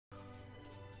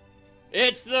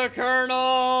It's the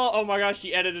Colonel! Oh my gosh,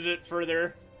 he edited it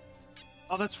further.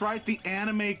 Oh, that's right, the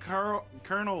anime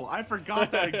Colonel. I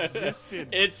forgot that existed.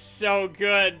 It's so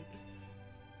good.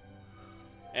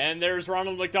 And there's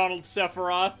Ronald McDonald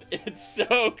Sephiroth. It's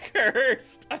so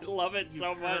cursed. I love it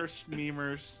so much. Cursed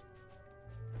memers.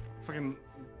 Fucking.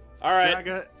 All right.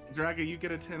 Draga, you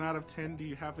get a 10 out of 10. Do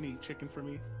you have any chicken for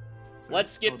me?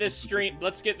 Let's get this stream.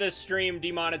 Let's get this stream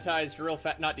demonetized real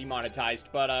fast. Not demonetized,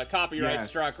 but copyright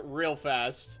struck real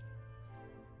fast.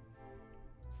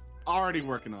 Already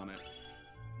working on it.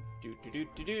 Do do do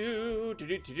do do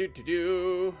do do do do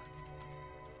do.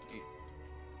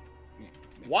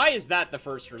 Why is that the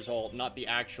first result, not the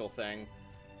actual thing?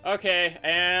 Okay,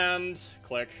 and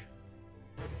click.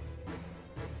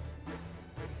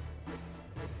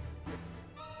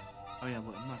 Oh yeah,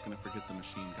 well, I'm not gonna forget the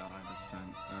machine god eye this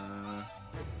time.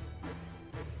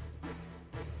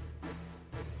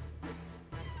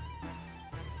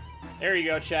 There you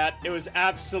go, chat. It was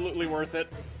absolutely worth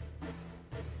it.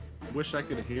 Wish I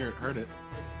could heard it.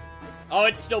 Oh,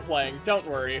 it's still playing. Don't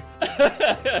worry.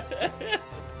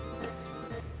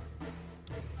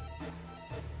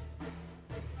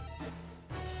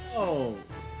 Oh,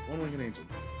 One-Winged Angel.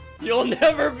 You'll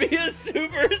never be a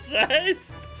super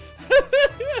size.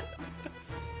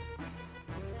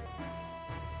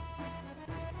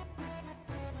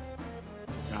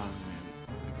 Oh man.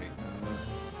 Okay.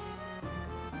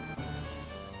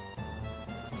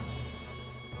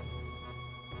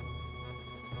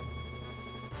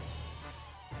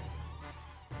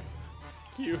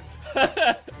 Cute.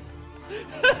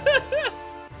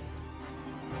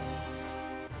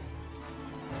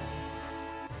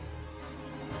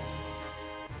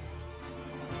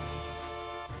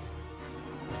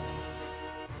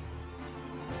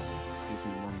 Excuse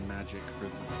me, more magic for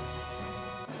the.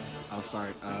 Oh,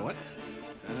 sorry. What?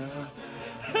 Hello,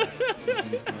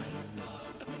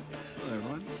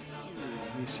 everyone.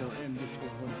 We shall end this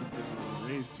with once again.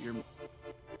 Raise your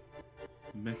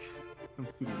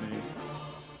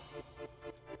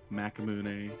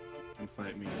Makamune and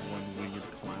fight me,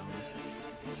 one-winged clown.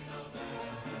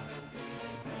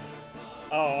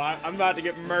 Oh, I'm about to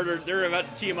get murdered. They're about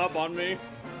to team up on me.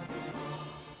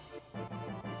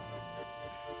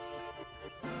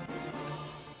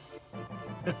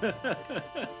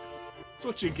 That's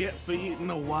what you get for eating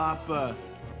a Whopper.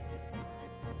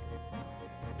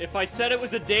 If I said it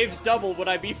was a Dave's double, would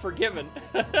I be forgiven?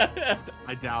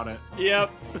 I doubt it.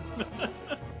 Yep.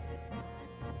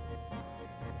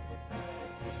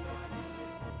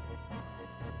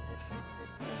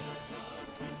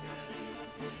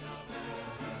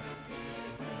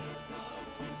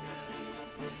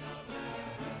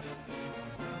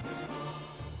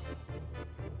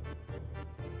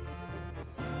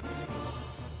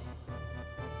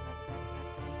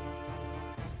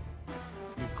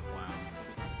 You clowns.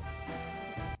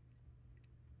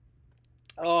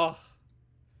 Oh.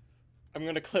 I'm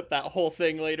gonna clip that whole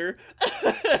thing later.